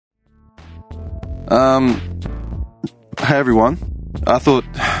Hey everyone. I thought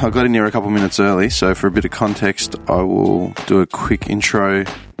I got in here a couple minutes early, so for a bit of context, I will do a quick intro.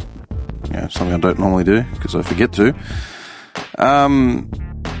 Something I don't normally do because I forget to.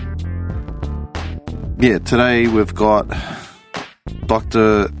 Today we've got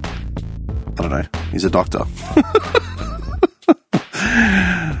Dr. I don't know. He's a doctor.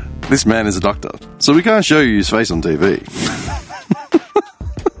 This man is a doctor, so we can't show you his face on TV.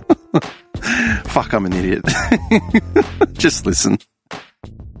 Fuck, I'm an idiot. Just listen.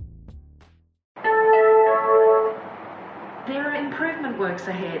 There are improvement works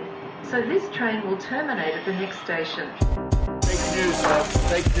ahead, so this train will terminate at the next station. Fake news, folks.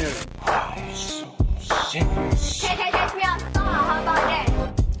 Fake news. Take me out. How about that?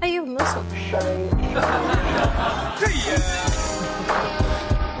 Are you Muslim?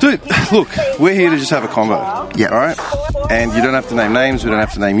 Dude, look, we're here to just have a convo. Yeah. All right? And you don't have to name names. We don't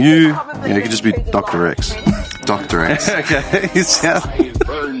have to name you. You can just be Dr. X. Dr. X. Okay.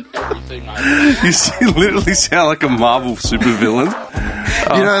 You literally sound like a Marvel supervillain.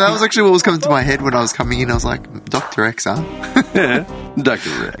 You know, that was actually what was coming to my head when I was coming in. I was like, Dr. X, huh? Yeah.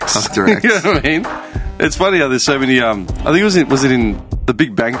 Dr. X. Dr. X. You know what I mean? It's funny how there's so many, I think was it in The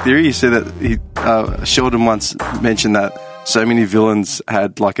Big Bang Theory? He said that Sheldon once mentioned that so many villains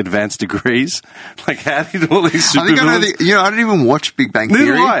had like advanced degrees. Like, how did all these super villains? I don't even watch Big Bang Neither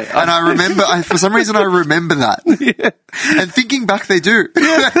Theory. do I. And I remember, for some reason, I remember that. Yeah. And thinking back, they do.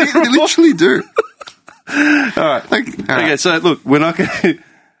 They literally do. All right. Okay, so look, we're not going to.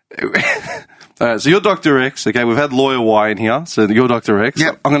 All right, so you're Dr. X. Okay, we've had Lawyer Y in here, so you're Dr. X.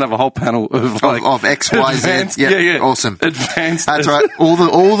 Yep. I'm going to have a whole panel of like of X, Y, Z. advanced- Yep. Yeah. Awesome. Advanced. That's right. All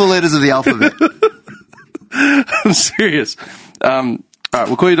the letters of the alphabet. I'm serious. All right,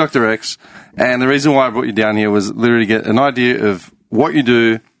 we'll call you Dr. X. And the reason why I brought you down here was literally to get an idea of what you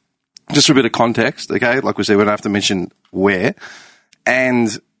do, just for a bit of context, okay? Like we said, we don't have to mention where,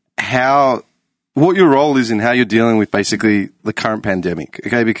 and what your role is in how you're dealing with basically the current pandemic,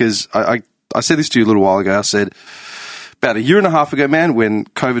 okay? Because I said this to you a little while ago. I said about a year and a half ago, man, when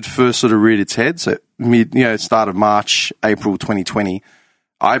COVID first sort of reared its head, so start of March, April 2020,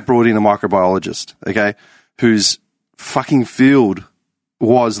 I brought in a microbiologist, okay, whose fucking field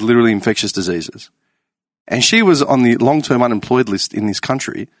was literally infectious diseases. And she was on the long-term unemployed list in this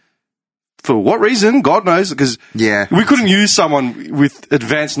country. For what reason? God knows, because we couldn't use someone with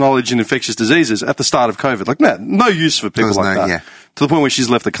advanced knowledge in infectious diseases at the start of COVID. Like, no use for people like that. Yeah. To the point where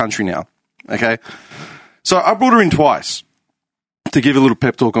she's left the country now. Okay? So I brought her in twice to give a little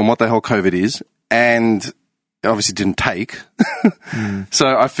pep talk on what the hell COVID is, and it obviously didn't take. So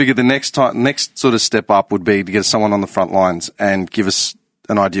I figured the next sort of step up would be to get someone on the front lines and give us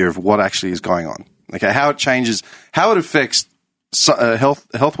an idea of what actually is going on. Okay? How it changes, how it affects a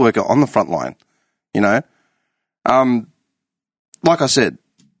health worker on the front line, like I said,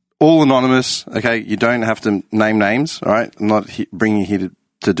 all anonymous. Okay, you don't have to name names. All right, I'm not bringing you here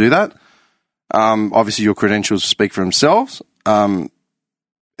to do that. Obviously, your credentials speak for themselves.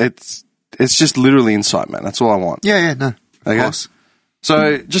 It's just literally insight, man. That's all I want. Yeah, no, of course.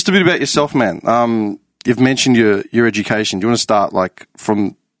 So, just a bit about yourself, man. You've mentioned your education. Do you want to start like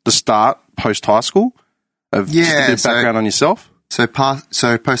from the start, post high school? Just a bit of background on yourself. So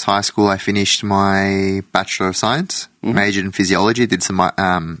post high school, I finished my Bachelor of Science, majored in physiology, did some,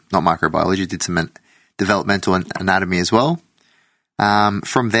 not microbiology, did some developmental anatomy as well.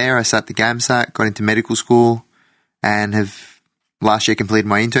 From there, I sat the GAMSAT, got into medical school, and have last year completed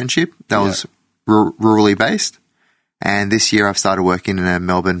my internship. That was rurally based. And this year I've started working in a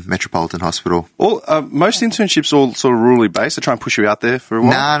Melbourne Metropolitan Hospital. Most internships are all sort of rurally based. They try and push you out there for a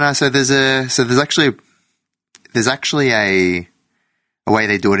while. No. So there's actually a way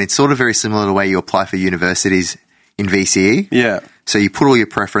they do it. It's sort of very similar to the way you apply for universities in VCE. Yeah. So you put all your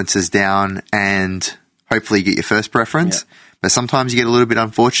preferences down and hopefully you get your first preference. Yeah. But sometimes you get a little bit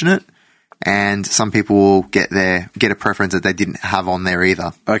unfortunate and some people will get a preference that they didn't have on there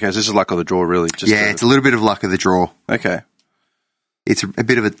either. Okay, so this is luck of the draw, really. It's a little bit of luck of the draw. Okay. It's a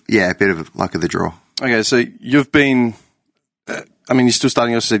bit of a luck of the draw. Okay, so you've been... you're still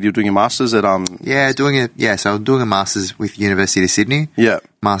studying. You said you're doing your masters at So I'm doing a masters with University of Sydney. Yeah,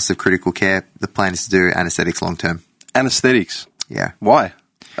 Master of Critical Care. The plan is to do anaesthetics long term. Anaesthetics. Yeah. Why?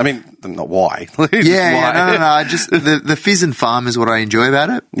 Not why. No. Just the phys and pharm is what I enjoy about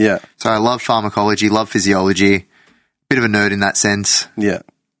it. Yeah. So I love pharmacology, love physiology. Bit of a nerd in that sense. Yeah.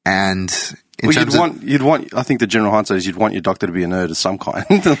 And you'd want. I think the general answer is you'd want your doctor to be a nerd of some kind.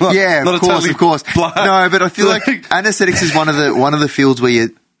 Of course. No, but I feel like anaesthetics is one of the fields where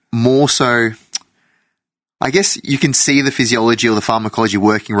you're more so. I guess you can see the physiology or the pharmacology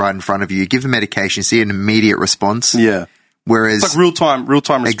working right in front of you. You give the medication, see an immediate response. Yeah. Whereas It's like real-time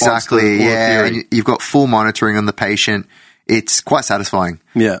response. exactly, to yeah. theory. And you've got full monitoring on the patient. It's quite satisfying.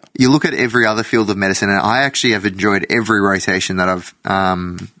 Yeah. You look at every other field of medicine, and I actually have enjoyed every rotation that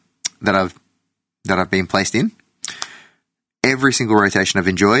I've been placed in. Every single rotation I've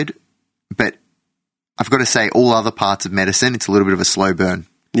enjoyed, but I've got to say, all other parts of medicine, it's a little bit of a slow burn.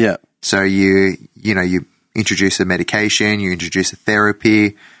 Yeah. So you introduce a medication, you introduce a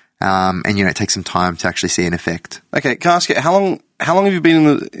therapy, and it takes some time to actually see an effect. Okay, can I ask you, how long have you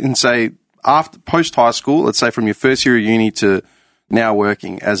been in say, after post high school, let's say from your first year of uni to now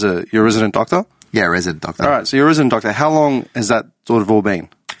working as your resident doctor? Yeah, resident doctor. All right, so you're a resident doctor. How long has that sort of all been?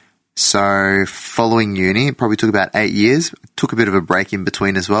 So following uni, it probably took about 8 years. Took a bit of a break in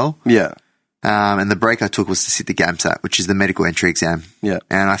between as well. Yeah. And the break I took was to sit the GAMSAT, which is the medical entry exam. Yeah.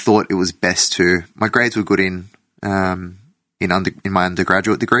 And I thought it was best my grades were good in my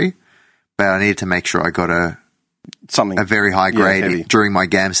undergraduate degree, but I needed to make sure I got a very high grade heavy. during my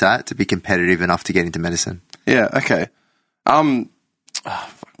GAMSAT to be competitive enough to get into medicine. Yeah, okay. What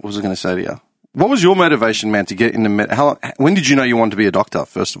was I going to say to you? What was your motivation, man, to get into when did you know you wanted to be a doctor,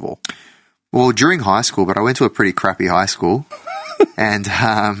 first of all? Well, during high school, but I went to a pretty crappy high school. And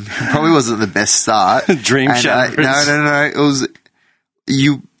probably wasn't the best start. Dream shatterers. No. It was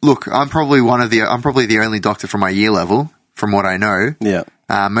Look, I'm probably the only doctor from my year level, from what I know. Yeah.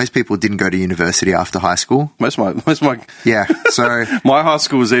 Most people didn't go to university after high school. Most of my Yeah. So my high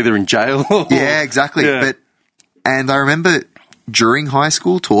school was either in jail or yeah, exactly. Yeah. And I remember during high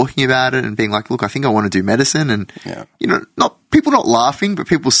school talking about it and being like, look, I think I want to do medicine, and people not laughing, but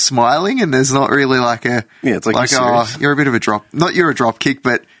people smiling, and there's not really like it's like you're a bit of a drop, not you're a drop kick,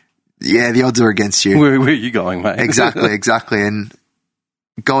 but yeah, the odds are against you. Where are you going, mate? Exactly. And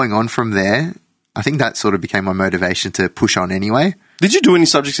going on from there, I think that sort of became my motivation to push on anyway. Did you do any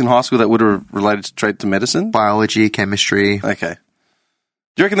subjects in high school that would have related straight to medicine? Biology, chemistry. Okay.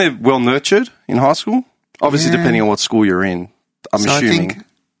 Do you reckon they're well nurtured in high school? Obviously, depending on what school you're in, I'm assuming.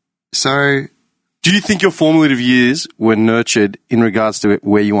 Do you think your formative years were nurtured in regards to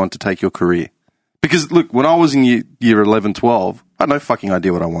where you want to take your career? Because, look, when I was in year 11, 12, I had no fucking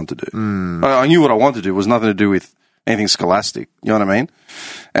idea what I wanted to do. I knew what I wanted to do. It was nothing to do with anything scholastic. You know what I mean?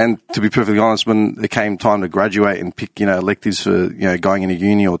 And to be perfectly honest, when it came time to graduate and pick, electives for, going into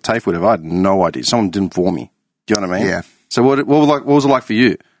uni or TAFE, whatever, I had no idea. Someone did it for me. Do you know what I mean? Yeah. So what was it like for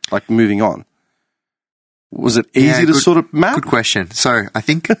you? Like moving on? Was it easy to sort of map? Good question. So I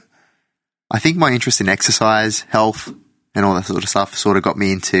think my interest in exercise, health, and all that sort of stuff sort of got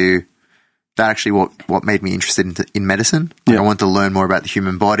me into that. Actually, what made me interested in medicine. Like I wanted to learn more about the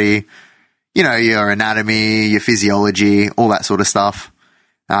human body, your anatomy, your physiology, all that sort of stuff.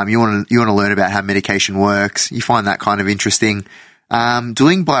 You want to learn about how medication works. You find that kind of interesting.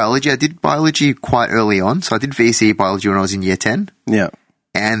 Doing biology, I did biology quite early on. So I did VCE biology when I was in year 10. Yeah.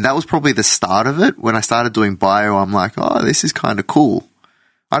 And that was probably the start of it. When I started doing bio, I'm like, oh, this is kind of cool.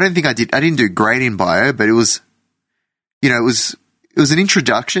 I didn't do great in bio, but it was, it was an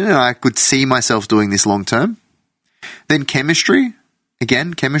introduction, and I could see myself doing this long term. Then chemistry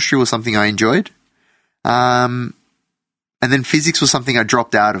was something I enjoyed. And then physics was something I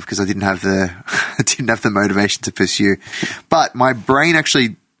dropped out of because I didn't have the motivation to pursue. But my brain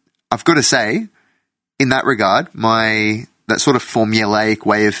actually, I've got to say, in that regard, that sort of formulaic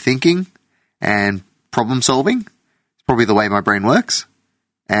way of thinking and problem solving is probably the way my brain works.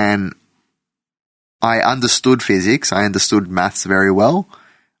 And I understood physics. I understood maths very well.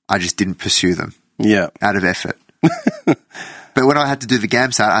 I just didn't pursue them. Yeah. Out of effort. But when I had to do the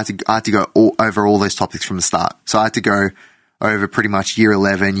GAMSAT, I had to go over all those topics from the start. So I had to go over pretty much year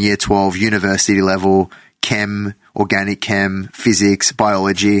 11, year 12, university level, chem, organic chem, physics,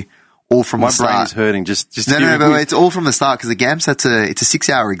 biology, all from the start. My brain is hurting. Just No, but it's all from the start because the GAMSAT's it's a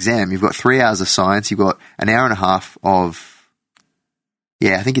 6-hour exam. You've got 3 hours of science. You've got an hour and a half of,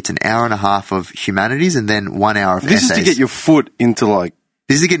 I think it's an hour and a half of humanities and then 1 hour of essays. This is to get your foot into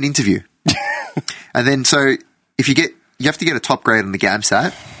This is to get an interview. And then so if you have to get a top grade on the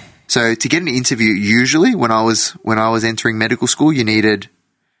GAMSAT. So to get an interview, usually when I was entering medical school, you needed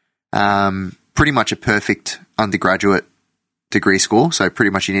pretty much a perfect undergraduate degree score. So pretty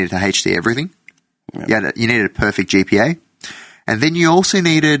much you needed to HD everything. Yep. You needed a perfect GPA. And then you also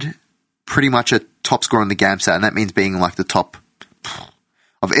needed pretty much a top score on the GAMSAT, and that means being like the top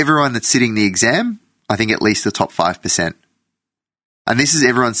of everyone that's sitting the exam. I think at least the top 5%. And this is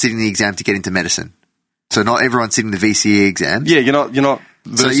everyone sitting the exam to get into medicine. So not everyone sitting the VCE exam. Yeah, you're not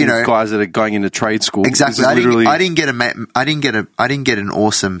versus guys that are going into trade school. Exactly. This is literally- I didn't get an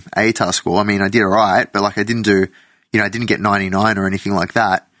awesome ATAR score. I mean, I did all right, but like I didn't do, I didn't get 99 or anything like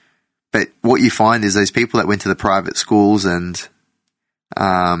that. But what you find is those people that went to the private schools and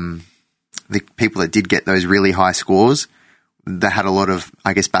the people that did get those really high scores, they had a lot of,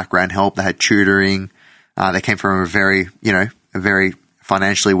 I guess, background help. They had tutoring. They came from a very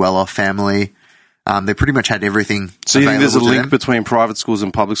financially well-off family. They pretty much had everything. So you think there's a available to link them. between private schools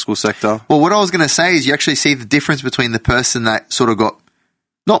and public school sector? Well, what I was going to say is you actually see the difference between the person that sort of got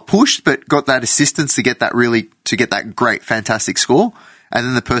not pushed, but got that assistance to get that great, fantastic score, and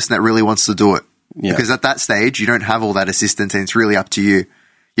then the person that really wants to do it. Yeah. Because at that stage, you don't have all that assistance, and it's really up to you.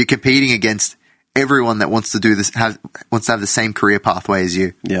 You're competing against everyone that wants to do this, wants to have the same career pathway as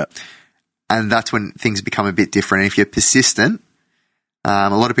you. Yeah. And that's when things become a bit different. And if you're persistent, a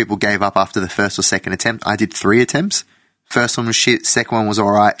lot of people gave up after the first or second attempt. I did 3 attempts. First one was shit. Second one was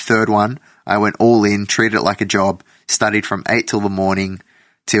all right. Third one, I went all in, treated it like a job, studied from 8 till the morning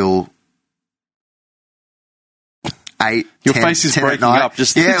till 8. Your 10, face is 10 at breaking night. up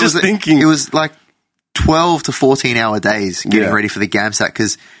just it was, thinking. It was like 12 to 14 hour days getting Yeah. ready for the GAMSAT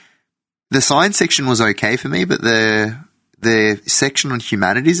because the science section was okay for me, but the section on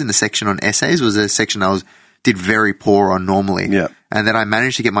humanities and the section on essays was a section I did very poor on normally. Yeah. And then I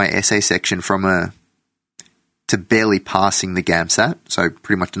managed to get my essay section to barely passing the GAMSAT, so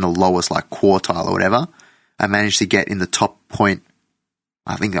pretty much in the lowest like quartile or whatever. I managed to get in the top point,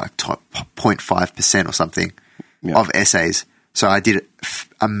 I think like top 0.5% or something of essays. So I did it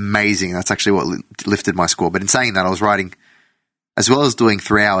amazing. That's actually what lifted my score. But in saying that, I was writing, as well as doing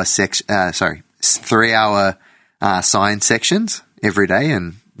 3 hour science sections every day,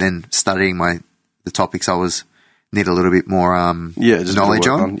 and then studying the topics I need a little bit more just knowledge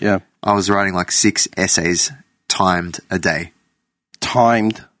work on. Yeah. I was writing like 6 essays timed a day.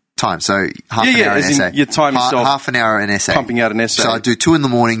 Timed. So half an hour an as in essay. you time yourself half an hour an essay. pumping out an essay. So I do 2 in the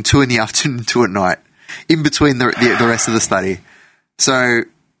morning, 2 in the afternoon, 2 at night, in between the rest of the study. So,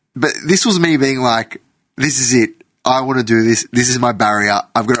 but this was me being like, this is it. I want to do this. This is my barrier.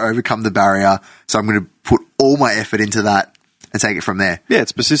 I've got to overcome the barrier. So I'm going to put all my effort into that and take it from there. Yeah,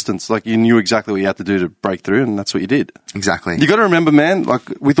 it's persistence. Like you knew exactly what you had to do to break through, and that's what you did. Exactly. You got to remember, man, like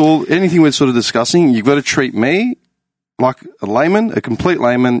with anything we're sort of discussing, you've got to treat me like a layman, a complete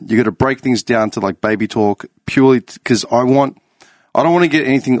layman. You got to break things down to like baby talk purely because I don't want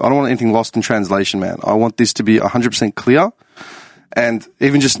anything lost in translation, man. I want this to be 100% clear. And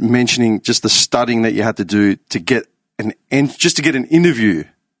even just mentioning just the studying that you had to do to get an interview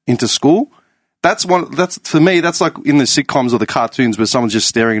into school. That's for me, that's like in the sitcoms or the cartoons where someone's just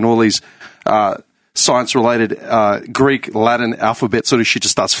staring at all these, science related, Greek, Latin alphabet sort of shit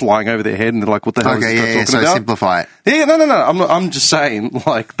just starts flying over their head and they're like, what the hell is this guy talking so about? simplify it. Yeah, no. I'm just saying,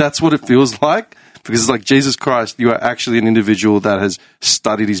 like, that's what it feels like because it's like, Jesus Christ, you are actually an individual that has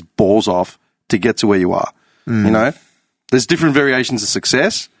studied his balls off to get to where you are. You know, there's different variations of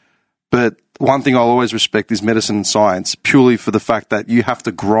success, but one thing I'll always respect is medicine and science purely for the fact that you have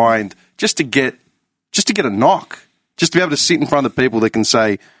to grind just to get a knock, just to be able to sit in front of the people that can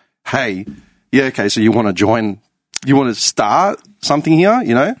say, hey, yeah, okay, so you want to start something here,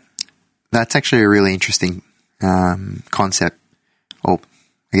 you know? That's actually a really interesting concept, or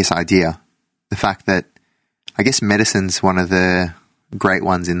I guess idea. The fact that I guess medicine's one of the great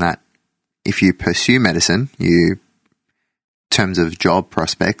ones in that if you pursue medicine, in terms of job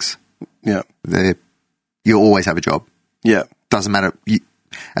prospects, Yeah. you always have a job. Yeah. Doesn't matter.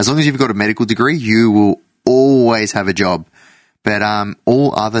 As long as you've got a medical degree, you will always have a job. But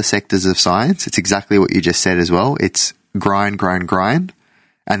all other sectors of science, it's exactly what you just said as well. It's grind.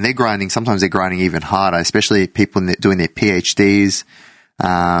 And they're grinding. Sometimes they're grinding even harder, especially people doing their PhDs,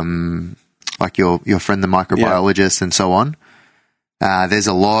 like your friend, the microbiologist, and so on. There's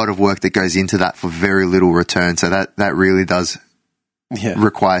a lot of work that goes into that for very little return. So that really does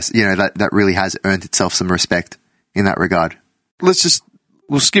requires, that really has earned itself some respect in that regard.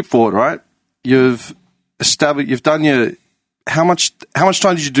 We'll skip forward, right? You've done your, how much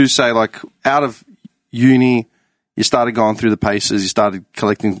time did you do, say, like, out of uni, you started going through the paces, you started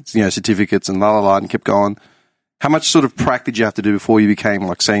collecting, certificates and and kept going. How much sort of prac did you have to do before you became,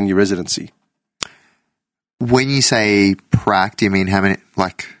 like, say, in your residency? When you say prac, do you mean how many,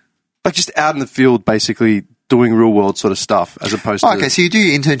 like just out in the field, basically doing real world sort of stuff as opposed to... Okay, so you do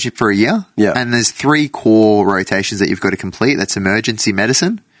your internship for a year. Yeah. And there's 3 core rotations that you've got to complete. That's emergency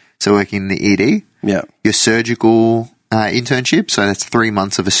medicine, so working in the ED. Yeah. Your surgical internship, so that's 3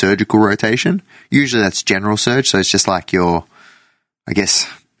 months of a surgical rotation. Usually that's general surge, so it's just like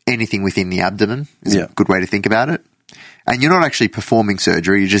anything within the abdomen is a good way to think about it. And you're not actually performing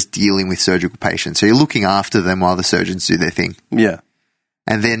surgery, you're just dealing with surgical patients. So you're looking after them while the surgeons do their thing. Yeah.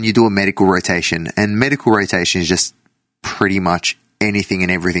 And then you do a medical rotation. And medical rotation is just pretty much anything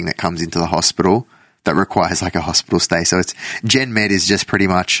and everything that comes into the hospital that requires like a hospital stay. So it's Gen Med is just pretty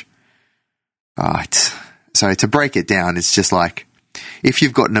much, so to break it down, it's just like if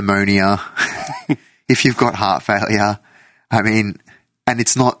you've got pneumonia, if you've got heart failure, I mean, and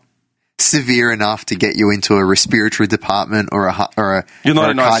it's not severe enough to get you into a respiratory department or a You're not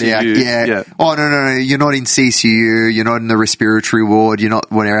in cardiac. ICU. Yeah. Oh, no. You're not in CCU. You're not in the respiratory ward. You're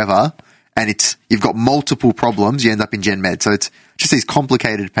not whatever. And you've got multiple problems. You end up in Gen Med. So it's just these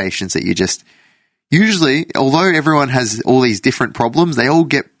complicated patients that you just usually, although everyone has all these different problems, they all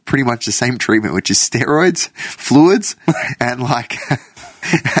get pretty much the same treatment, which is steroids, fluids, and like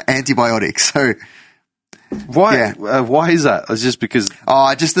antibiotics. So Why? Yeah. Why is that? It's just because.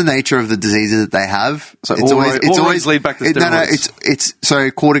 Just the nature of the diseases that they have. So it's always lead back to steroids. No, it's so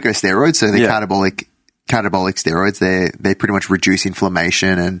corticosteroids. So they're Yeah. catabolic steroids. They pretty much reduce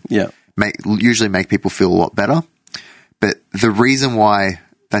inflammation and usually make people feel a lot better. But the reason why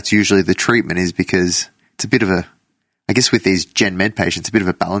that's usually the treatment is because it's a bit of I guess with these Gen Med patients, a bit of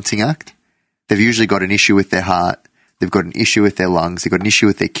a balancing act. They've usually got an issue with their heart. They've got an issue with their lungs. They've got an issue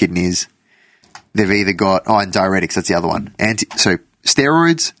with their kidneys. They've either got, and diuretics, that's the other one. So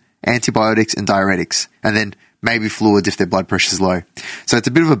steroids, antibiotics, and diuretics. And then maybe fluids if their blood pressure's low. So it's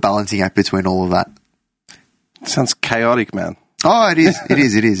a bit of a balancing act between all of that. Sounds chaotic, man. Oh, it is.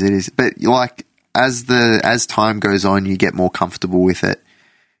 It is. But like, as time goes on, you get more comfortable with it.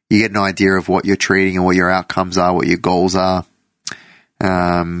 You get an idea of what you're treating and what your outcomes are, what your goals are.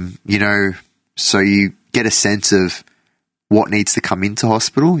 So you get a sense of what needs to come into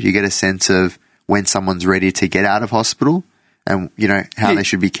hospital. You get a sense of when someone's ready to get out of hospital and, how they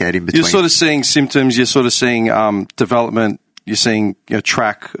should be cared in between. You're sort of seeing symptoms. You're sort of seeing development. You're seeing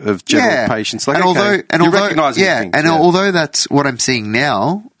track of general patients. Like, although that's what I'm seeing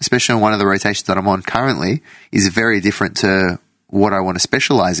now, especially on one of the rotations that I'm on currently, is very different to what I want to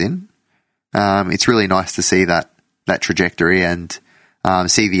specialize in. It's really nice to see that trajectory and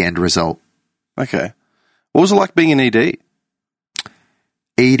see the end result. Okay. What was it like being in ED?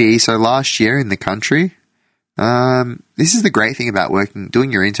 ED, so last year in the country, this is the great thing about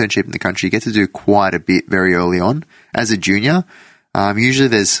doing your internship in the country. You get to do quite a bit very early on as a junior. Usually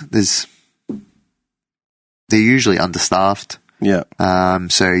they're usually understaffed. Yeah.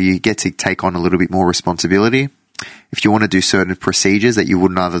 So you get to take on a little bit more responsibility. If you want to do certain procedures that you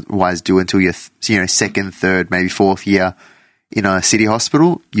wouldn't otherwise do until your second, third, maybe fourth year in a city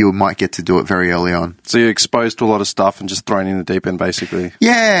hospital, you might get to do it very early on. So you're exposed to a lot of stuff and just thrown in the deep end, basically.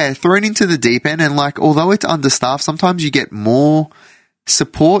 Yeah, thrown into the deep end. And although it's understaffed, sometimes you get more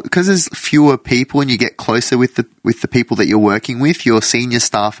support because there's fewer people and you get closer with the people that you're working with. Your senior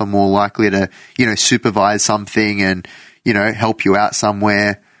staff are more likely to, supervise something and, help you out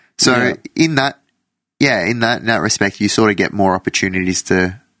somewhere. So in that respect, you sort of get more opportunities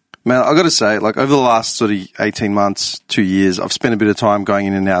to. Man, I got to say, over the last sort of 18 months, 2 years, I've spent a bit of time going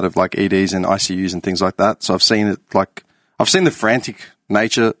in and out of EDs and ICUs and things like that. So I've seen it, I've seen the frantic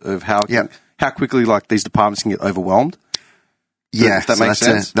nature of how quickly these departments can get overwhelmed. Yeah, if that makes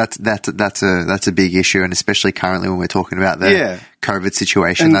sense. That's a big issue, and especially currently when we're talking about the COVID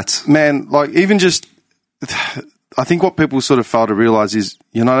situation. And even just, I think what people sort of fail to realize is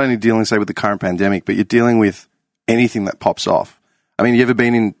you're not only dealing, say, with the current pandemic, but you're dealing with anything that pops off. I mean, you ever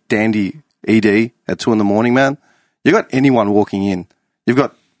been in Dandy ED at 2 a.m, man? You got anyone walking in. You've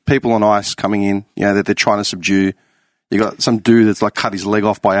got people on ice coming in, that they're trying to subdue. You got some dude that's cut his leg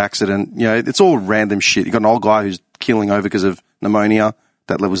off by accident. It's all random shit. You got an old guy who's keeling over because of pneumonia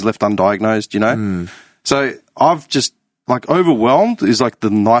that was left undiagnosed. So I've just overwhelmed is the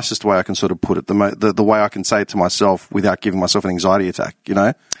nicest way I can sort of put it. The way I can say it to myself without giving myself an anxiety attack.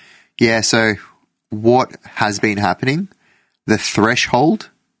 Yeah. So what has been happening? The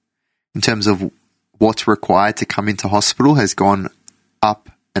threshold in terms of what's required to come into hospital has gone up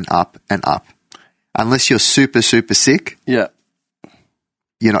and up and up. Unless you're super, super sick, you're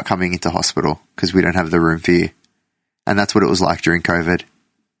not coming into hospital because we don't have the room for you. And that's what it was like during COVID.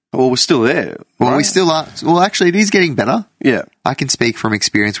 Well, we're still there. Well, we still are. Well, actually, it is getting better. Yeah. I can speak from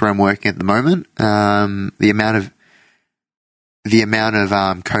experience where I'm working at the moment. The amount of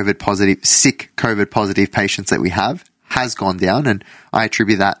sick COVID positive patients that we have has gone down, and I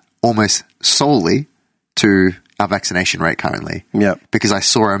attribute that almost solely to our vaccination rate currently. Yeah. Because I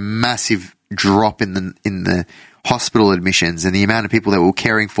saw a massive drop in the hospital admissions and the amount of people that we were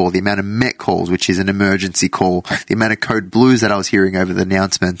caring for, the amount of MET calls, which is an emergency call, the amount of code blues that I was hearing over the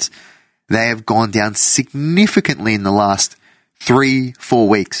announcements. they have gone down significantly in the last 3-4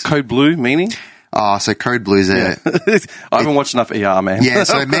 weeks. Code blue meaning? Oh, so code blues are... I haven't watched enough ER, man. Yeah,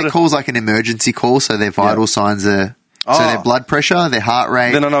 so Met call's like an emergency call, so their vital signs are... So their blood pressure, their heart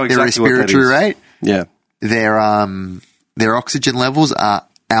rate, Then I know exactly their respiratory rate, Yeah. their oxygen levels are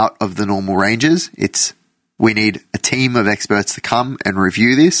out of the normal ranges. We need a team of experts to come and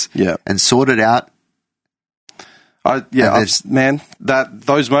review this and sort it out. Those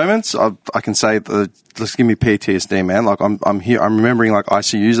moments, I can say, just give me PTSD, man. Like I'm remembering like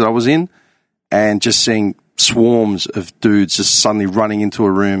ICUs that I was in, and just seeing swarms of dudes just suddenly running into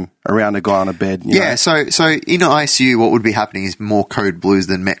a room around a guy on a bed. You know? So in an ICU, what would be happening is more code blues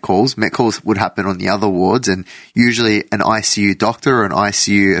than Met calls. Met calls would happen on the other wards, and usually an ICU doctor or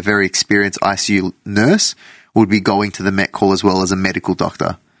a very experienced ICU nurse would be going to the Met call as well as a medical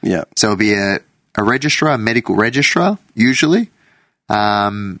doctor. Yeah. So it'll be a registrar, a medical registrar, usually.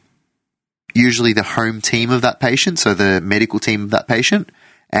 Usually the home team of that patient, so the medical team of that patient,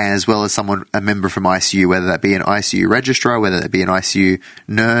 as well as a member from ICU, whether that be an ICU registrar, whether that be an ICU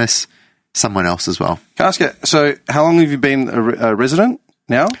nurse, someone else as well. Can I ask you, so how long have you been a resident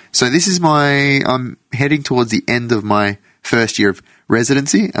now? So this is I'm heading towards the end of my first year of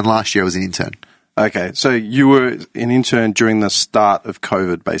residency, and last year I was an intern. Okay, so you were an intern during the start of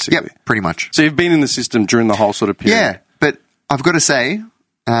COVID, basically? Yep, pretty much. So you've been in the system during the whole sort of period? Yeah, but I've got to say,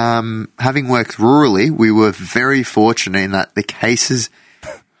 having worked rurally, we were very fortunate in that the cases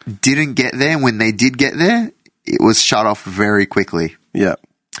didn't get there. When they did get there, it was shut off very quickly. Yeah.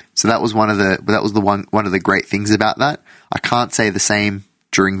 So that was one of the great things about that. I can't say the same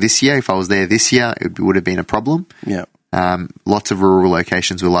during this year. If I was there this year, it would have been a problem. Yeah. Lots of rural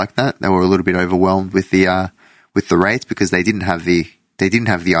locations were like that. They were a little bit overwhelmed with the rates because they didn't have the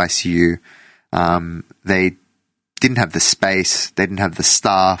ICU. They didn't have the space. They didn't have the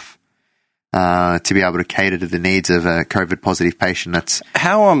staff to be able to cater to the needs of a COVID positive patient. That's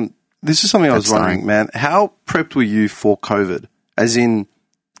how this is something I was wondering, man. How prepped were you for COVID? As in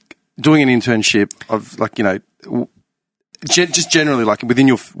doing an internship of just generally like within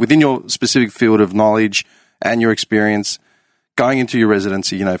your specific field of knowledge and your experience going into your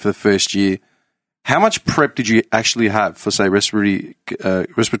residency, for the first year. How much prep did you actually have for, say, respiratory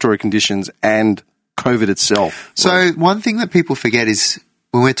conditions and COVID itself? So one thing that people forget is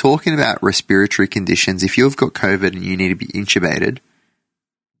when we're talking about respiratory conditions, if you've got COVID and you need to be intubated,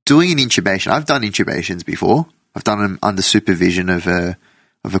 doing an intubation, I've done intubations before. I've done them under supervision of a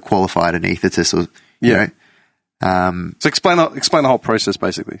qualified anaesthetist. So explain the whole process,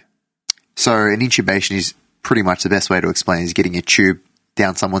 basically. So an intubation is pretty much the best way to explain is getting a tube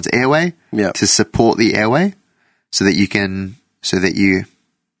down someone's airway to support the airway so you've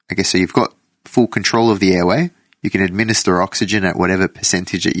got full control of the airway. You can administer oxygen at whatever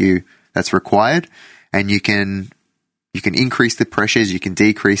percentage that's required, and you can increase the pressures, you can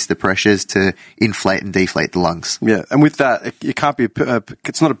decrease the pressures to inflate and deflate the lungs. Yeah, and with that, it can't be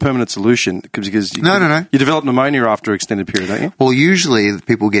it's not a permanent solution because no. You develop pneumonia after an extended period, don't you? Well, usually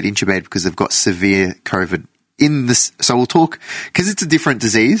people get intubated because they've got severe COVID. So we'll talk, because it's a different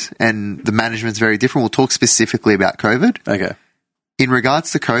disease and the management's very different, we'll talk specifically about COVID. Okay. In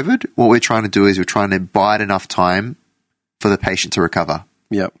regards to COVID, what we're trying to do is we're trying to bide enough time for the patient to recover.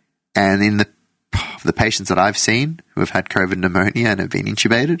 Yep. And in the patients that I've seen who have had COVID pneumonia and have been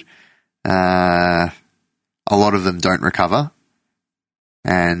intubated, a lot of them don't recover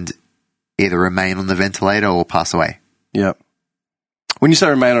and either remain on the ventilator or pass away. Yep. When you say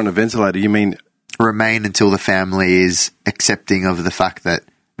remain on a ventilator, you mean... Remain until the family is accepting of the fact that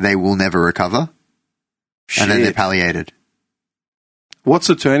they will never recover. Shit. And then they're palliated. What's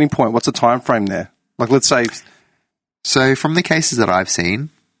the turning point? What's the time frame there? Like, let's say... So from the cases that I've seen,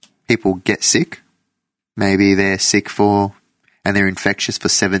 people get sick. Maybe they're sick and they're infectious for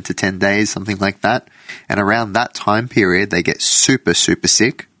 7 to 10 days, something like that. And around that time period, they get super, super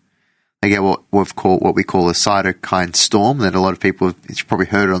sick. They get what we call a cytokine storm that a lot of people, you've probably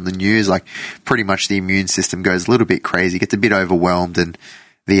heard it on the news, like pretty much the immune system goes a little bit crazy, gets a bit overwhelmed, and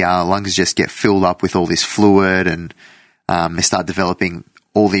the lungs just get filled up with all this fluid, and they start developing,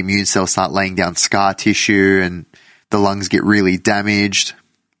 all the immune cells start laying down scar tissue, and the lungs get really damaged.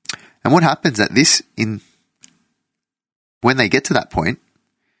 And what happens when they get to that point,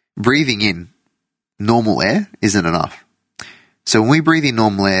 breathing in normal air isn't enough. So when we breathe in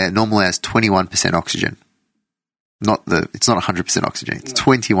normal air has 21% oxygen. It's not 100% oxygen, it's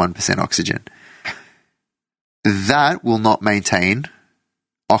 21% oxygen. That will not maintain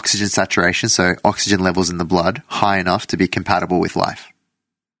oxygen saturation, so oxygen levels in the blood, high enough to be compatible with life.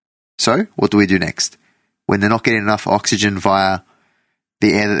 So what do we do next? When they're not getting enough oxygen via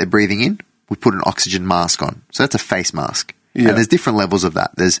the air that they're breathing in, we put an oxygen mask on. So that's a face mask. Yeah. And there's different levels of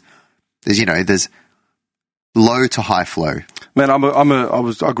that. There's low to high flow. Man,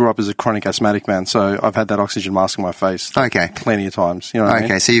 I grew up as a chronic asthmatic, man, so I've had that oxygen mask on my face. Okay. Plenty of times. You know what I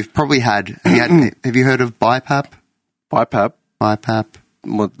mean? Okay, so you've probably have you heard of BiPAP? BiPAP. BiPAP?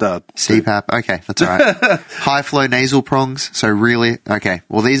 What the CPAP. Okay, that's all right. High flow nasal prongs. So really, okay.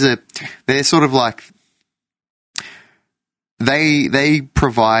 Well, they're sort of like, they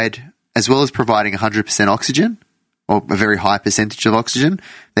provide, as well as providing 100% oxygen, or a very high percentage of oxygen,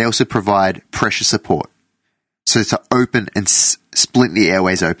 they also provide pressure support. So to open and splint the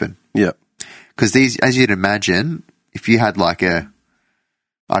airways open. Yeah. Because these, as you'd imagine, if you had like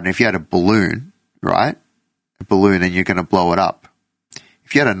if you had a balloon, right? A balloon and you're going to blow it up.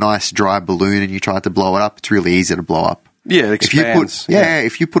 If you had a nice dry balloon and you tried to blow it up, it's really easy to blow up. Yeah, it expands.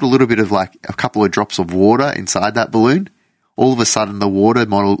 If you put a little bit of like a couple of drops of water inside that balloon, all of a sudden the water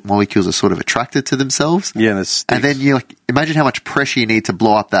molecules are sort of attracted to themselves. Yeah, and then you imagine how much pressure you need to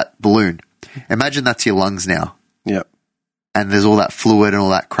blow up that balloon. Imagine that's your lungs now. Yeah. And there's all that fluid and all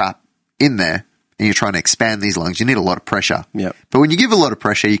that crap in there, and you're trying to expand these lungs. You need a lot of pressure. Yeah. But when you give a lot of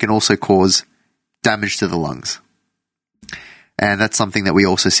pressure, you can also cause damage to the lungs. And that's something that we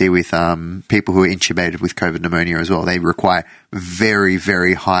also see with people who are intubated with COVID pneumonia as well. They require very,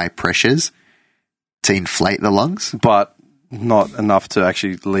 very high pressures to inflate the lungs. But not enough to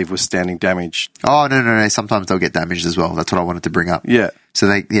actually leave withstanding damage. Oh, no. Sometimes they'll get damaged as well. That's what I wanted to bring up. Yeah. So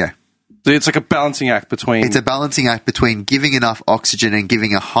So it's like a balancing act between... It's a balancing act between giving enough oxygen and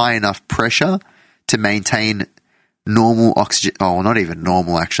giving a high enough pressure to maintain normal oxygen... Oh, not even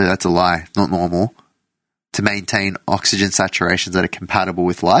normal, actually. That's a lie. Not normal. To maintain oxygen saturations that are compatible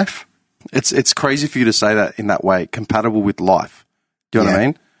with life. It's crazy for you to say that in that way, compatible with life. Do you know what I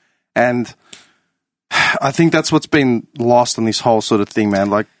mean? And I think that's what's been lost on this whole sort of thing, man.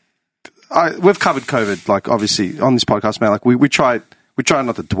 Like, we've covered COVID, like, obviously, on this podcast, man. Like, we try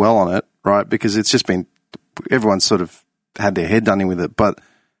not to dwell on it, right? Because it's just been, everyone's sort of had their head done in with it. But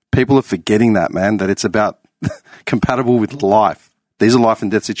people are forgetting that, man, that it's about compatible with life. These are life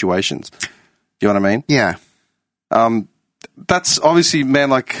and death situations. You know what I mean? Yeah. That's obviously,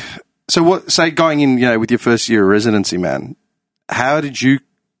 man, like, so what, say going in, with your first year of residency, man, how did you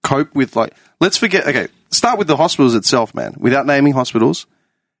cope with, like, start with the hospitals itself, man, without naming hospitals.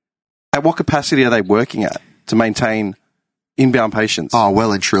 At what capacity are they working at to maintain inbound patients? Oh,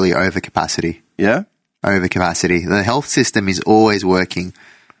 well and truly over capacity. Yeah? Over capacity. The health system is always working.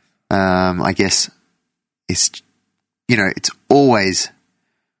 I guess it's always,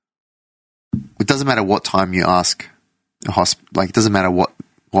 it doesn't matter what time you ask a hospital, it doesn't matter what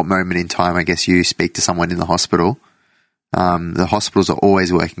moment in time, I guess, you speak to someone in the hospital. The hospitals are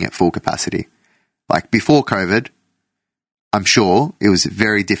always working at full capacity. Like before COVID, I'm sure it was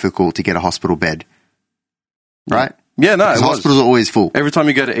very difficult to get a hospital bed. Right? Yeah, no, because hospitals are always full. Every time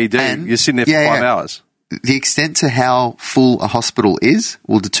you go to ED, you're sitting there for 5 hours. The extent to how full a hospital is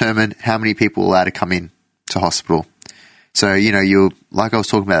will determine how many people are allowed to come in to hospital. So, you like I was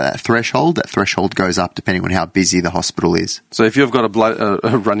talking about that threshold goes up depending on how busy the hospital is. So if you've got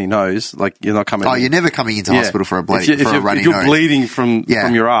a runny nose, like you're not coming. Oh, you're never coming into hospital for a runny nose. If you're bleeding from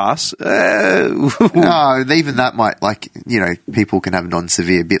your ass. No, even that might, people can have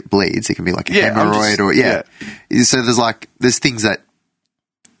non-severe bleeds. It can be like a hemorrhoid So there's things that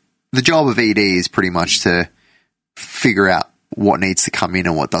the job of ED is pretty much to figure out what needs to come in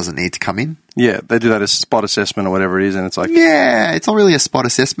and what doesn't need to come in. Yeah, they do that as spot assessment or whatever it is, and it's like... Yeah, it's not really a spot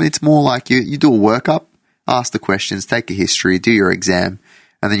assessment. It's more like you do a workup, ask the questions, take a history, do your exam,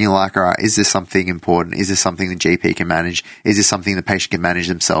 and then you're like, all right, is this something important? Is this something the GP can manage? Is this something the patient can manage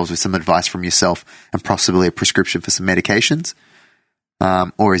themselves with some advice from yourself and possibly a prescription for some medications?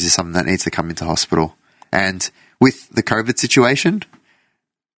 Or is this something that needs to come into hospital? And with the COVID situation,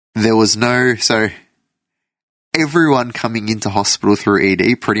 there was so everyone coming into hospital through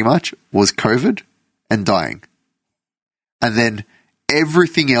ED pretty much was COVID and dying. And then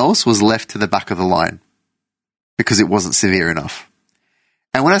everything else was left to the back of the line because it wasn't severe enough.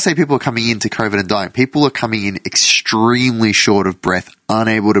 And when I say people are coming into COVID and dying, people are coming in extremely short of breath,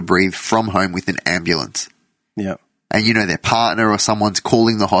 unable to breathe from home with an ambulance. Yeah. And their partner or someone's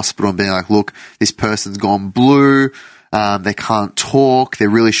calling the hospital and being like, look, this person's gone blue. They can't talk. They're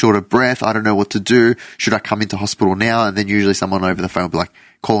really short of breath. I don't know what to do. Should I come into hospital now? And then usually someone over the phone will be like,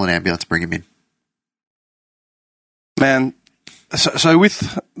 call an ambulance, bring him in. Man, so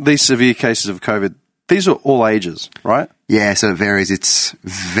with these severe cases of COVID, these are all ages, right? Yeah, so it varies. It's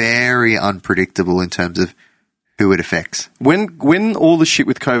very unpredictable in terms of who it affects. When all the shit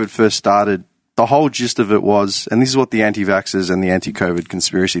with COVID first started, the whole gist of it was, and this is what the anti-vaxxers and the anti-COVID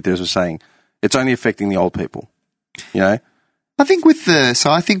conspiracy theorists were saying, it's only affecting the old people. You know? I think with the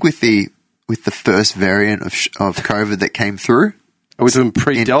first variant of COVID that came through. Are we talking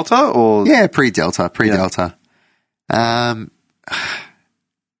pre-Delta or? Yeah, pre-Delta. I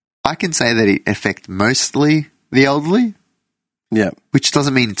can say that it affects mostly the elderly. Yeah. Which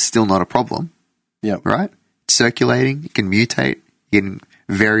doesn't mean it's still not a problem. Yeah. Right? It's circulating. It can mutate in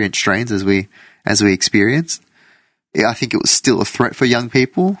variant strains as we experienced. Yeah, I think it was still a threat for young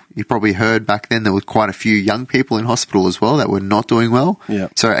people. You probably heard back then there were quite a few young people in hospital as well that were not doing well. Yeah.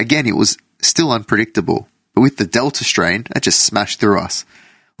 So again, it was still unpredictable. But with the Delta strain, that just smashed through us.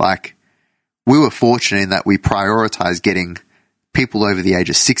 Like, we were fortunate in that we prioritized getting people over the age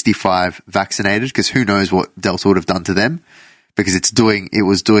of 65 vaccinated, because who knows what Delta would have done to them, because it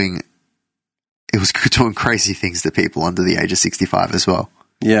was doing crazy things to people under the age of 65 as well.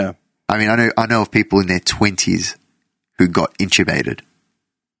 Yeah. I mean, I know of people in their 20s who got intubated.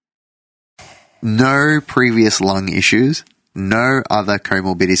 No previous lung issues, no other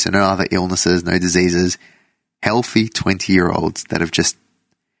comorbidities, so no other illnesses, no diseases. Healthy 20-year-olds that have just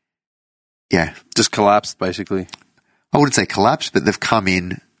collapsed, basically. I wouldn't say collapsed, but they've come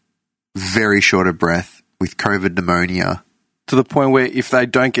in very short of breath with COVID pneumonia. To the point where if they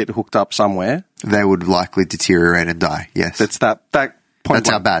don't get hooked up somewhere, they would likely deteriorate and die. Yes. That's that point. That's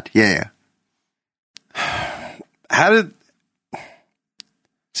how bad. Yeah.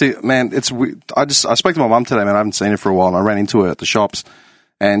 See, man, it's weird. I spoke to my mum today, man. I haven't seen her for a while, and I ran into her at the shops,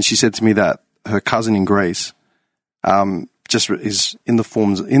 and she said to me that her cousin in Greece just is in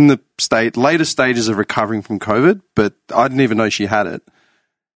the later stages of recovering from COVID, but I didn't even know she had it.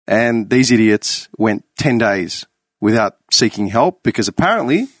 And these idiots went 10 days without seeking help, because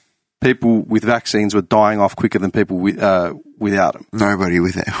apparently people with vaccines were dying off quicker than people without them. Nobody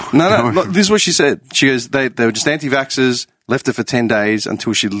with it. No. Look, this is what she said. She goes, they were just anti-vaxxers, left her for 10 days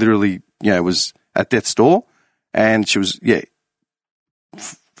until she literally, was at death's door, and she was,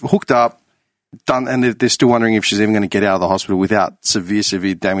 hooked up, done, and they're still wondering if she's even going to get out of the hospital without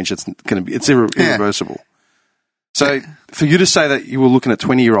severe damage. It's irreversible. So for you to say that you were looking at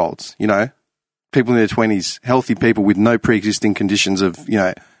 20-year-olds, people in their 20s, healthy people with no pre-existing conditions of,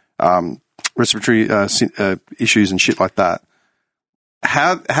 respiratory issues and shit like that,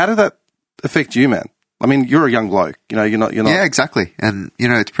 how did that affect you, man? I mean, you're a young bloke, you're not. Yeah, exactly. And,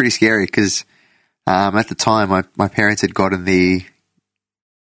 it's pretty scary because at the time my parents had gotten the,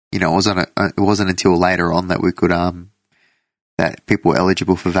 it wasn't until later on that we could, that people were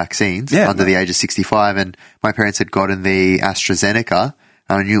eligible for vaccines under the age of 65. And my parents had gotten the AstraZeneca.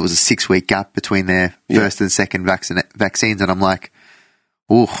 And I knew it was a 6-week gap between their first and second vaccines. And I'm like,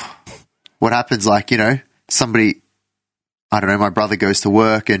 ooh, what happens? Like, somebody, I don't know, my brother goes to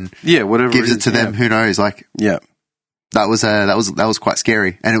work and whatever gives it to them. Who knows? Like, that was quite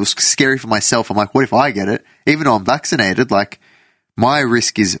scary. And it was scary for myself. I'm like, what if I get it? Even though I'm vaccinated, like, my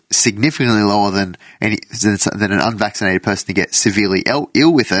risk is significantly lower than an unvaccinated person to get severely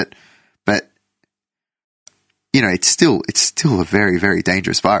ill with it. But, it's still a very, very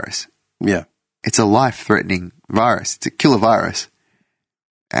dangerous virus. Yeah. It's a life-threatening virus. It's a killer virus.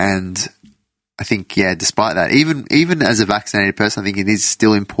 And I think, despite that, even as a vaccinated person, I think it is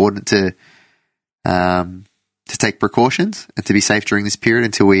still important to take precautions and to be safe during this period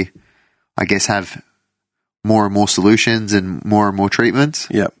until we, I guess, have more and more solutions and more treatments.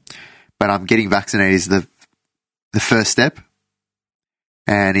 Yeah. But getting vaccinated is the first step,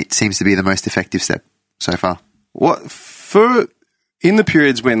 and it seems to be the most effective step so far. In the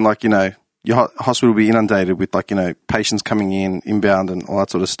periods when, like, your hospital will be inundated with, like, patients coming in, inbound and all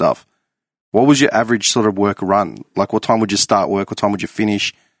that sort of stuff, what was your average sort of work run? Like, what time would you start work? What time would you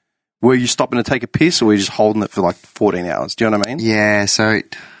finish? Were you stopping to take a piss, or were you just holding it for, like, 14 hours? Do you know what I mean? Yeah, so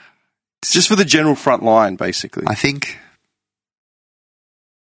it's just for the general front line, basically. I think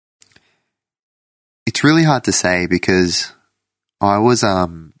it's really hard to say because I was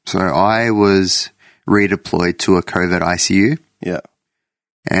redeployed to a COVID ICU. Yeah.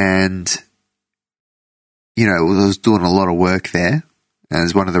 And, I was doing a lot of work there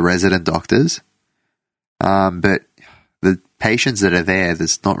as one of the resident doctors. But the patients that are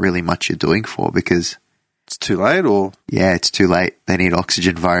there's not really much you're doing for because it's too late, or? Yeah, it's too late. They need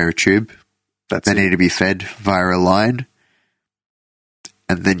oxygen via a tube. They need to be fed via a line.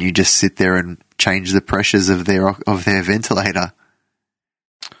 And then you just sit there and change the pressures of their ventilator.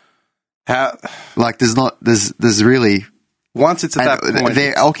 How? Like, there's really... Once it's at that point...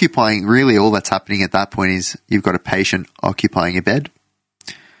 They're occupying... Really, all that's happening at that point is you've got a patient occupying a bed.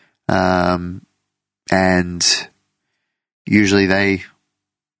 And usually they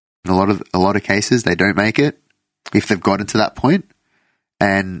In a lot of cases, they don't make it if they've gotten to that point.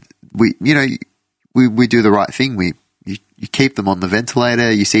 And we do the right thing. You keep them on the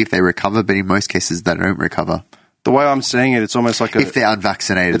ventilator. You see if they recover, but in most cases, they don't recover. The way I'm seeing it, it's almost like if they're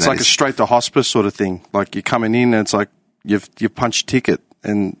unvaccinated. It's like a straight to hospice sort of thing. Like you're coming in and it's like you've punched a ticket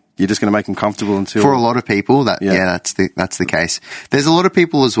and you're just going to make them comfortable until. For a lot of people, that's the case. There's a lot of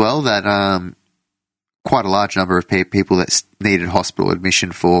people as well that quite a large number of people that needed hospital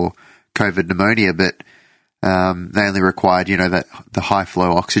admission for COVID pneumonia, but they only required that the high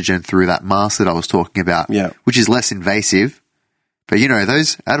flow oxygen through that mask that I was talking about, which is less invasive. But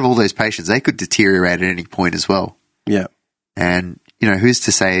those out of all those patients, they could deteriorate at any point as well. Yeah. And who's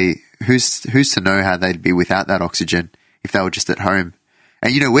to say who's to know how they'd be without that oxygen if they were just at home?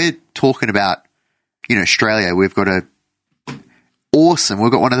 And we're talking about Australia. We've got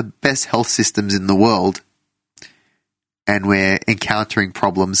we've got one of the best health systems in the world, and we're encountering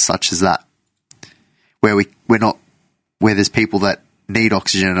problems such as that, where where there's people that need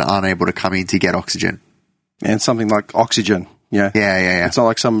oxygen and aren't able to come in to get oxygen. And something like oxygen. Yeah. Yeah. It's not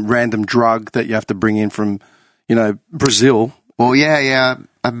like some random drug that you have to bring in from, Brazil. Well, yeah.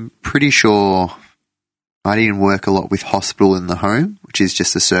 I'm pretty sure I didn't work a lot with hospital in the home, which is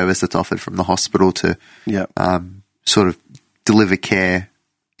just a service that's offered from the hospital to sort of deliver care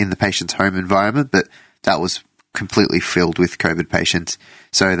in the patient's home environment. But that was completely filled with COVID patients.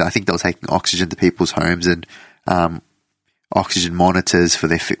 So I think they were taking oxygen to people's homes and oxygen monitors for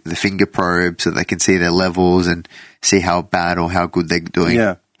the finger probe so they can see their levels and see how bad or how good they're doing.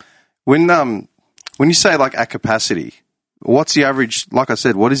 Yeah. When you say like at capacity, what's the average, like I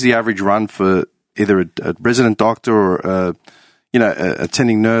said, what is the average run for either a resident doctor or a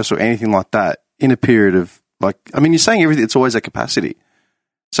attending nurse or anything like that in a period of you're saying everything, it's always at capacity.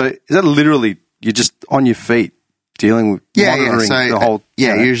 So is that literally you're just on your feet dealing with monitoring the whole...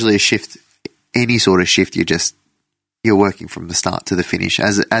 usually a shift, any sort of shift, you're working from the start to the finish.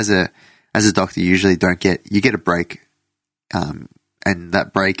 As a doctor, you usually you get a break, and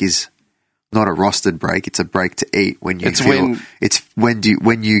that break is not a rostered break. It's a break to eat when you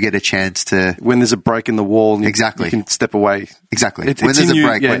get a chance to. When there's a break in the wall, and exactly, you can step away. Exactly. When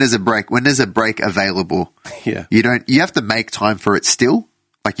there's a break available. Yeah. You have to make time for it still.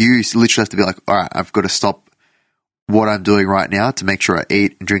 Like you literally have to be like, all right, I've got to stop what I'm doing right now to make sure I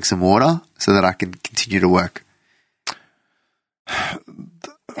eat and drink some water so that I can continue to work.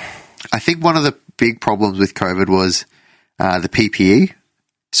 I think one of the big problems with COVID was the PPE.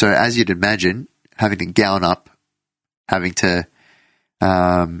 So as you'd imagine, having to gown up, having to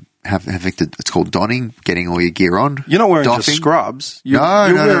it's called donning, getting all your gear on. You're not wearing doffing. Just scrubs.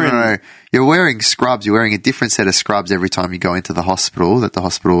 No. You're wearing scrubs. You're wearing a different set of scrubs every time you go into the hospital that the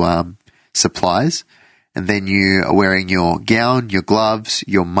hospital supplies. And then you are wearing your gown, your gloves,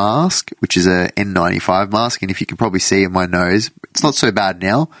 your mask, which is a N95 mask. And if you can probably see in my nose, it's not so bad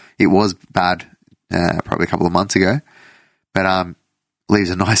now. It was bad probably a couple of months ago. But leaves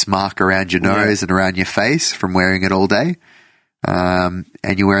a nice mark around your nose and around your face from wearing it all day. And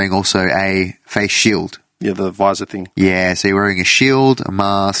you're wearing also a face shield. Yeah, the visor thing. Yeah, so you're wearing a shield, a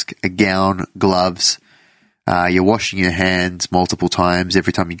mask, a gown, gloves. You're washing your hands multiple times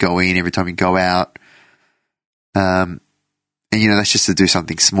every time you go in, every time you go out. And that's just to do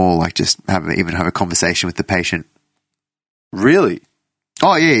something small, like just have a conversation with the patient. Really?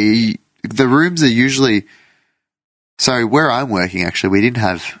 Oh yeah, the rooms are usually. So where I'm working, actually, we didn't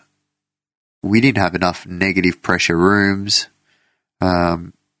have enough negative pressure rooms.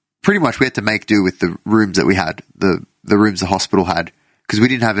 Pretty much, we had to make do with the rooms that we had, the rooms the hospital had, because we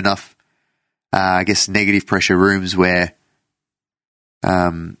didn't have enough, negative pressure rooms where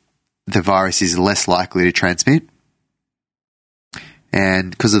the virus is less likely to transmit.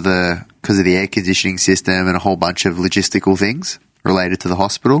 And because of the air conditioning system and a whole bunch of logistical things related to the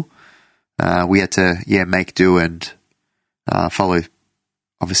hospital, we had to make do and follow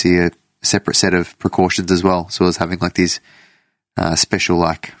obviously a separate set of precautions as well. So I was having like these special,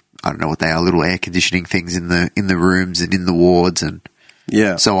 I don't know what they are, little air conditioning things in the rooms and in the wards and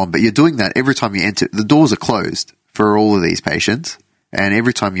so on. But you're doing that every time you enter. The doors are closed for all of these patients. And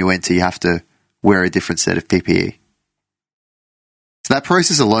every time you enter, you have to wear a different set of PPE. So that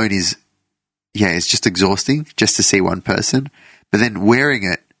process alone is, it's just exhausting just to see one person. But then wearing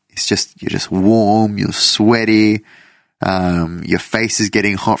it, you're just warm, you're sweaty, your face is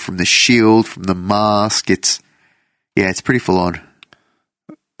getting hot from the shield, from the mask. It's pretty full on.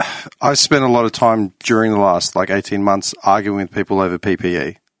 I spent a lot of time during the last 18 months arguing with people over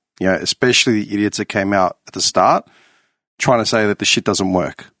PPE. Especially the idiots that came out at the start, trying to say that the shit doesn't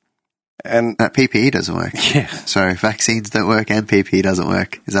work. And That PPE doesn't work. yeah, So vaccines don't work and PPE doesn't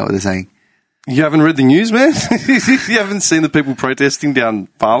work. Is that what they're saying? you haven't read the news, man? You haven't seen the people protesting down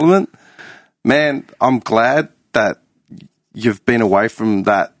Parliament? Man, I'm glad that you've been away from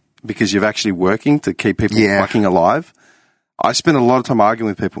that because you're actually working to keep people Yeah. fucking alive. I spend a lot of time arguing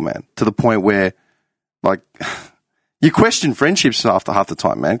with people, man, to the point where, like, you question friendships after half the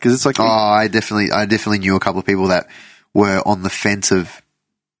time, man, because it's like, Oh, I definitely knew a couple of people that were on the fence of,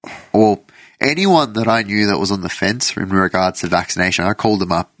 well, anyone that I knew that was on the fence in regards to vaccination. I called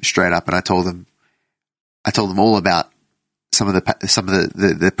them up straight up and I told them all about some of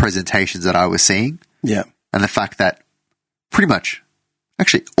the presentations that I was seeing yeah, and the fact that pretty much,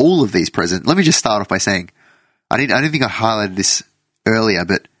 actually, all of these let me just start off by saying, I don't think I highlighted this earlier,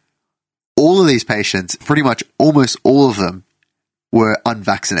 but all of these patients, pretty much almost all of them, were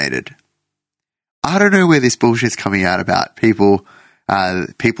unvaccinated. I don't know where this bullshit's coming out about people are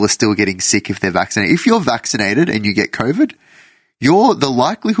still getting sick if they're vaccinated. If you're vaccinated and you get COVID, the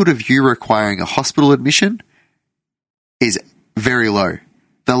likelihood of you requiring a hospital admission is very low.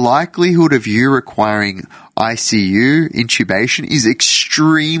 The likelihood of you requiring ICU intubation is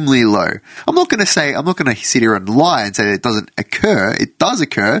extremely low. I'm not going to sit here and lie and say that it doesn't occur. It does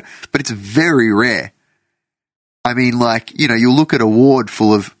occur, but it's very rare. I mean, like, you look at a ward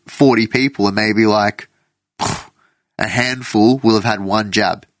full of 40 people and maybe like a handful will have had one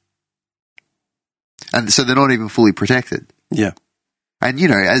jab. And so they're not even fully protected. yeah, And,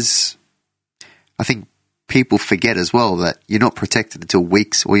 as I think people forget as well that you're not protected until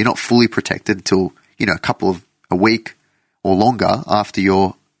weeks, or you're not fully protected until, a week or longer after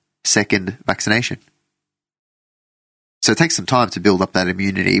your second vaccination. So it takes some time to build up that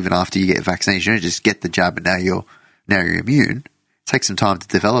immunity even after you get vaccination. You don't just get the jab and now you're immune. It takes some time to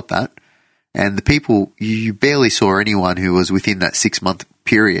develop that. And the people, you barely saw anyone who was within that 6-month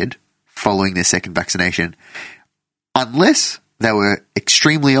period following their second vaccination, unless they were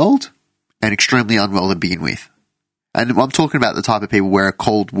extremely old and extremely unwell to begin with. And I'm talking about the type of people where a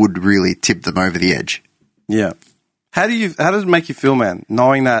cold would really tip them over the edge. yeah. How does it make you feel, man,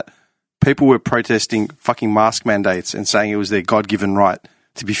 knowing that people were protesting fucking mask mandates and saying it was their God-given right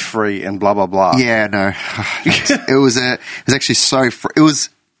to be free and blah, blah, blah? Yeah, no. It was actually so, it was,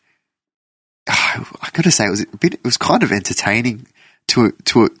 I gotta say, it was kind of entertaining to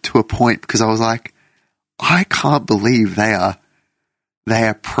a point, because I was like, I can't believe they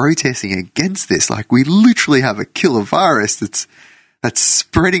are protesting against this. Like, we literally have a killer virus that's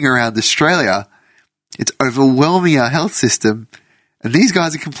spreading around Australia. It's overwhelming our health system. And these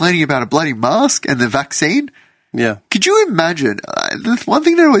guys are complaining about a bloody mask and the vaccine. Yeah. Could you imagine? The one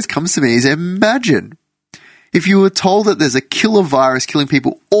thing that always comes to me is, imagine if you were told that there's a killer virus killing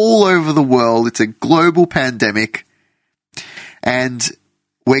people all over the world. It's a global pandemic, and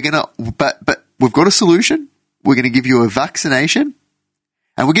but we've got a solution. We're going to give you a vaccination,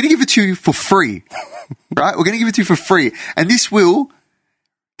 and we're going to give it to you for free, right? We're going to give it to you for free, and this will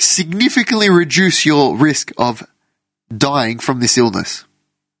significantly reduce your risk of dying from this illness.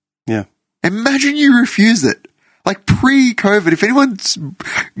 Yeah. Imagine you refused it. Like, pre-COVID, if anyone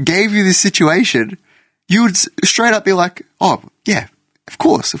gave you this situation, you would straight up be like, oh, yeah, of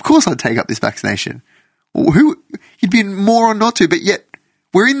course I'd take up this vaccination. You'd be a moron not to, but yet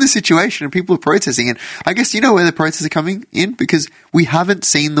we're in the situation and people are protesting. And I guess you know where the protests are coming in, because we haven't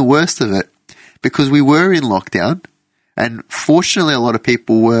seen the worst of it, because we were in lockdown, and fortunately a lot of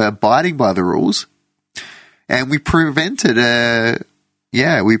people were abiding by the rules, and we prevented a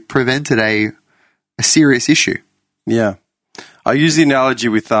serious issue. Yeah. I use the analogy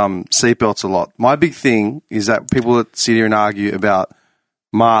with seatbelts a lot. My big thing is that people that sit here and argue about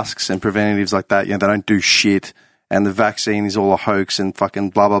masks and preventatives like that, they don't do shit, and the vaccine is all a hoax and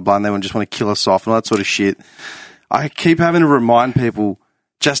fucking blah, blah, blah, and they just want to kill us off and all that sort of shit. I keep having to remind people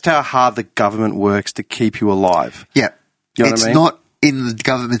just how hard the government works to keep you alive. Yeah. You know it's what I mean? not in the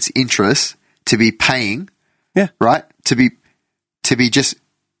government's interest to be paying, right? To be just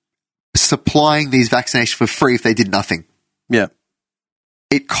supplying these vaccinations for free if they did nothing. Yeah.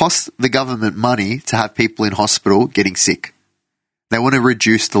 It costs the government money to have people in hospital getting sick. They want to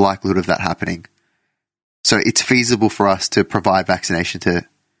reduce the likelihood of that happening. So it's feasible for us to provide vaccination to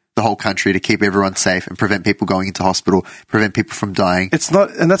the whole country to keep everyone safe and prevent people going into hospital, prevent people from dying. It's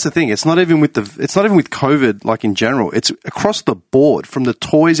not, and that's the thing. It's not even with COVID, like in general. It's across the board, from the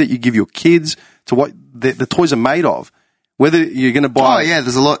toys that you give your kids to what the toys are made of. Whether you're going to buy,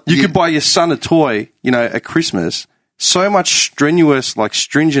 there's a lot. You could buy your son a toy, at Christmas. So much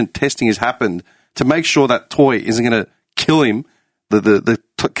stringent testing has happened to make sure that toy isn't going to kill him. The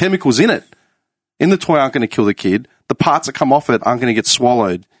chemicals in the toy aren't going to kill the kid. The parts that come off it aren't going to get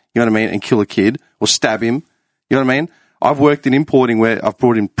swallowed. you know what I mean, and kill a kid or stab him, you know what I mean? I've worked in importing where I've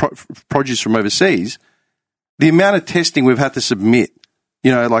brought in produce from overseas. The amount of testing we've had to submit,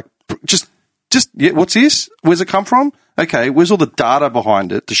 you know, like just yeah, what's this? Where's it come from? Okay, where's all the data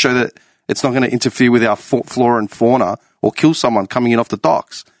behind it to show that it's not going to interfere with our flora and fauna or kill someone coming in off the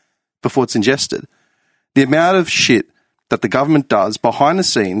docks before it's ingested? The amount of shit that the government does behind the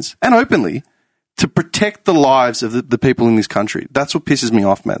scenes and openly to protect the lives of the people in this country. That's what pisses me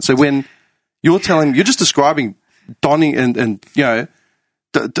off, man. So when you're just describing donning and you know,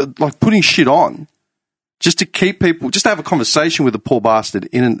 like putting shit on just to keep people, just to have a conversation with a poor bastard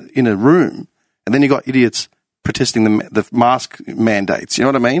in a room, and then you got idiots protesting the mask mandates. You know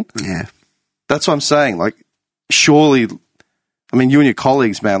what I mean? Yeah. That's what I'm saying. Like, surely, I mean, you and your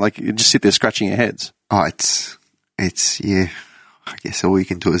colleagues, man, like, you just sit there scratching your heads. Oh, it's yeah. I guess all you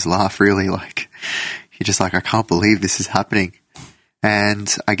can do is laugh, really. Like, you're just like, I can't believe this is happening.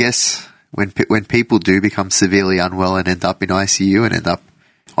 And I guess when people do become severely unwell and end up in ICU and end up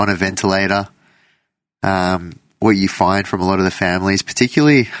on a ventilator, what you find from a lot of the families,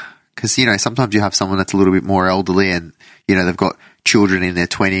 particularly because, you know, sometimes you have someone that's a little bit more elderly and, you know, they've got children in their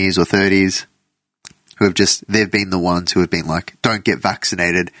 20s or 30s who they've been the ones who have been like, don't get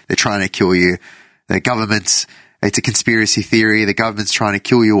vaccinated. They're trying to kill you. The government's, it's a conspiracy theory. The government's trying to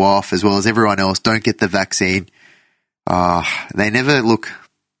kill you off as well as everyone else. Don't get the vaccine. They never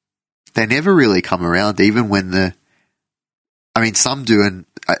really come around, even when some do, and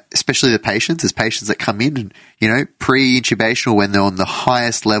especially the patients. There's patients that come in and, you know, pre-intubation or when they're on the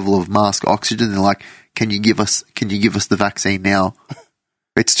highest level of mask oxygen, they're like, can you give us the vaccine now?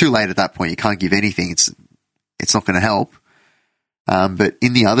 It's too late at that point. You can't give anything. It's not going to help. But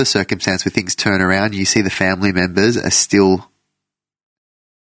in the other circumstance where things turn around, you see the family members are still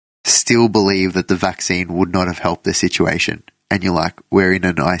believe that the vaccine would not have helped their situation. And you're like, we're in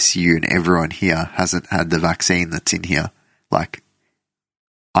an ICU and everyone here hasn't had the vaccine that's in here. Like,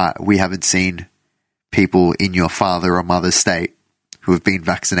 we haven't seen people in your father or mother's state who have been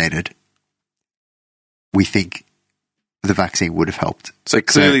vaccinated. We think the vaccine would have helped. So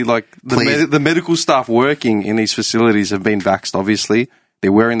clearly, the medical staff working in these facilities have been vaxxed, obviously.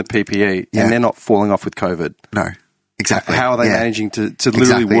 They're wearing the PPE and they're not falling off with COVID. No, exactly. How are they managing to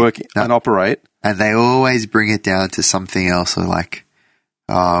literally work and operate? And they always bring it down to something else, or like,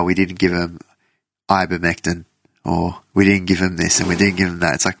 oh, we didn't give them ivermectin, or we didn't give them this and we didn't give them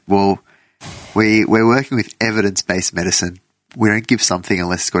that. It's like, well, we're working with evidence-based medicine. We don't give something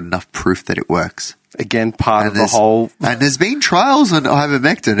unless it's got enough proof that it works. Again, part of the whole... And there's been trials on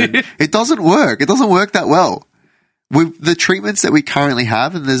ivermectin, and it doesn't work. It doesn't work that well. With the treatments that we currently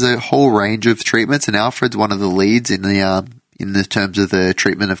have, and there's a whole range of treatments, and Alfred's one of the leads in the terms of the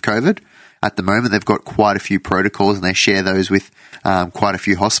treatment of COVID. At the moment, they've got quite a few protocols, and they share those with quite a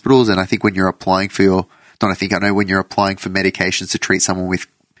few hospitals. And I think when you're applying for when you're applying for medications to treat someone with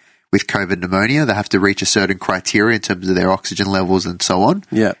COVID pneumonia, they have to reach a certain criteria in terms of their oxygen levels and so on.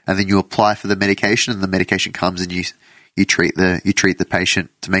 Yeah. And then you apply for the medication, and the medication comes and you treat the patient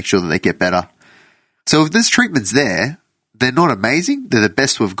to make sure that they get better. So if this treatment's there, they're not amazing. They're the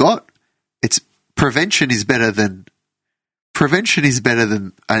best we've got. Prevention is better than,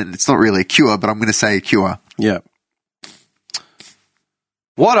 and it's not really a cure, but I'm going to say a cure. Yeah.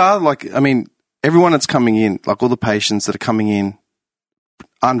 Everyone that's coming in, like all the patients that are coming in,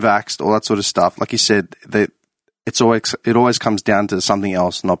 unvaxxed, all that sort of stuff. Like you said, it always comes down to something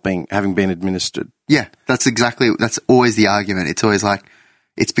else having been administered. Yeah, that's always the argument. It's always like,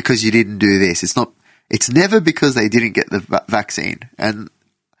 it's because you didn't do this. It's never because they didn't get the vaccine. And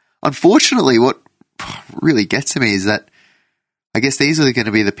unfortunately, what really gets to me is that I guess these are going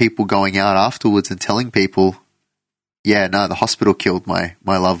to be the people going out afterwards and telling people, yeah, no, the hospital killed my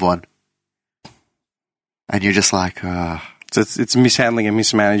loved one. And you're just like, So it's mishandling and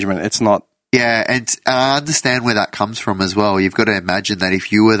mismanagement. It's not. Yeah, and I understand where that comes from as well. You've got to imagine that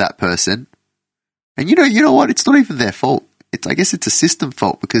if you were that person, and you know what, it's not even their fault. I guess it's a system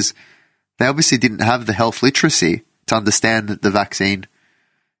fault, because they obviously didn't have the health literacy to understand that the vaccine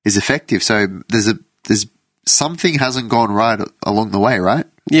is effective. So there's something hasn't gone right along the way, right?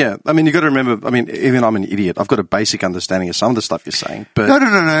 Yeah, you got to remember. Even I'm an idiot. I've got a basic understanding of some of the stuff you're saying. But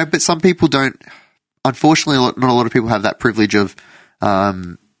no. But some people don't. Unfortunately, not a lot of people have that privilege of,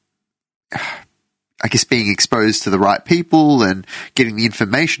 I guess, being exposed to the right people and getting the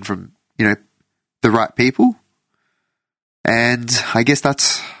information from, the right people. And I guess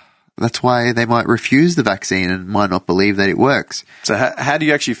that's why they might refuse the vaccine and might not believe that it works. So how do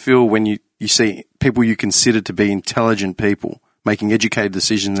you actually feel when you see people you consider to be intelligent people making educated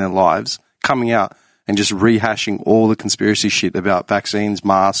decisions in their lives coming out and just rehashing all the conspiracy shit about vaccines,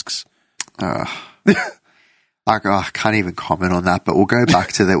 masks. I can't even comment on that, but we'll go back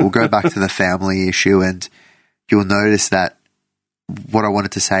to the family issue, and you'll notice that what I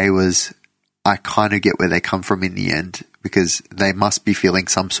wanted to say was I kind of get where they come from in the end, because they must be feeling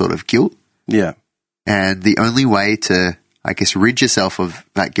some sort of guilt. Yeah. And the only way to, I guess, rid yourself of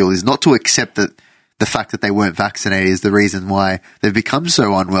that guilt is not to accept that the fact that they weren't vaccinated is the reason why they've become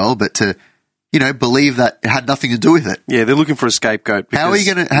so unwell, but to, believe that it had nothing to do with it. Yeah, they're looking for a scapegoat. Because, how are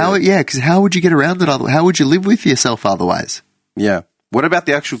you going to, because how would you get around it? How would you live with yourself otherwise? Yeah. What about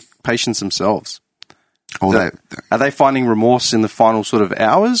the actual patients themselves? Are they finding remorse in the final sort of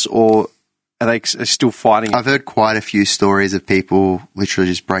hours, or are they still fighting? I've heard quite a few stories of people literally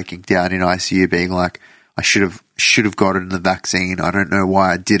just breaking down in ICU, being like, I should have gotten the vaccine. I don't know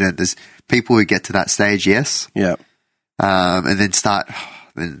why I didn't. There's people who get to that stage, yes. Yeah. And then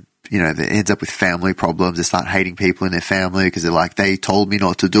it ends up with family problems. They start hating people in their family because they're like, they told me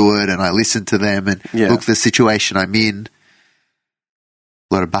not to do it and I listened to them, and look, the situation I'm in.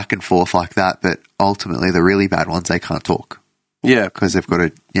 A lot of back and forth like that, but ultimately the really bad ones, they can't talk. Yeah. Because they've got to,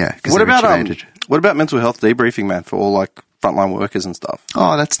 because what they're what about mental health debriefing, man, for all like frontline workers and stuff?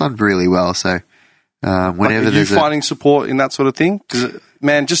 Oh, that's done really well. So whenever are you finding support in that sort of thing? 'Cause,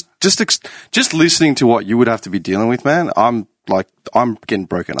 man, just listening to what you would have to be dealing with, man, I'm getting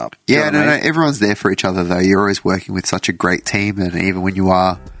broken up. Yeah, no, everyone's there for each other though. You're always working with such a great team, and even when you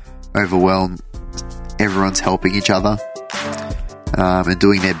are overwhelmed, everyone's helping each other and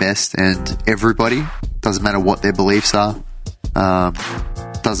doing their best. And everybody, doesn't matter what their beliefs are,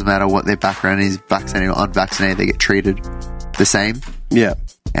 doesn't matter what their background is, vaccinated or unvaccinated, they get treated the same. Yeah,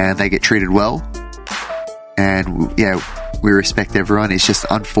 and they get treated well. And we respect everyone. It's just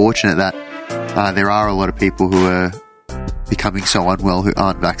unfortunate that there are a lot of people who are becoming so unwell who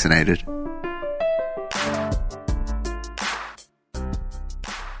aren't vaccinated.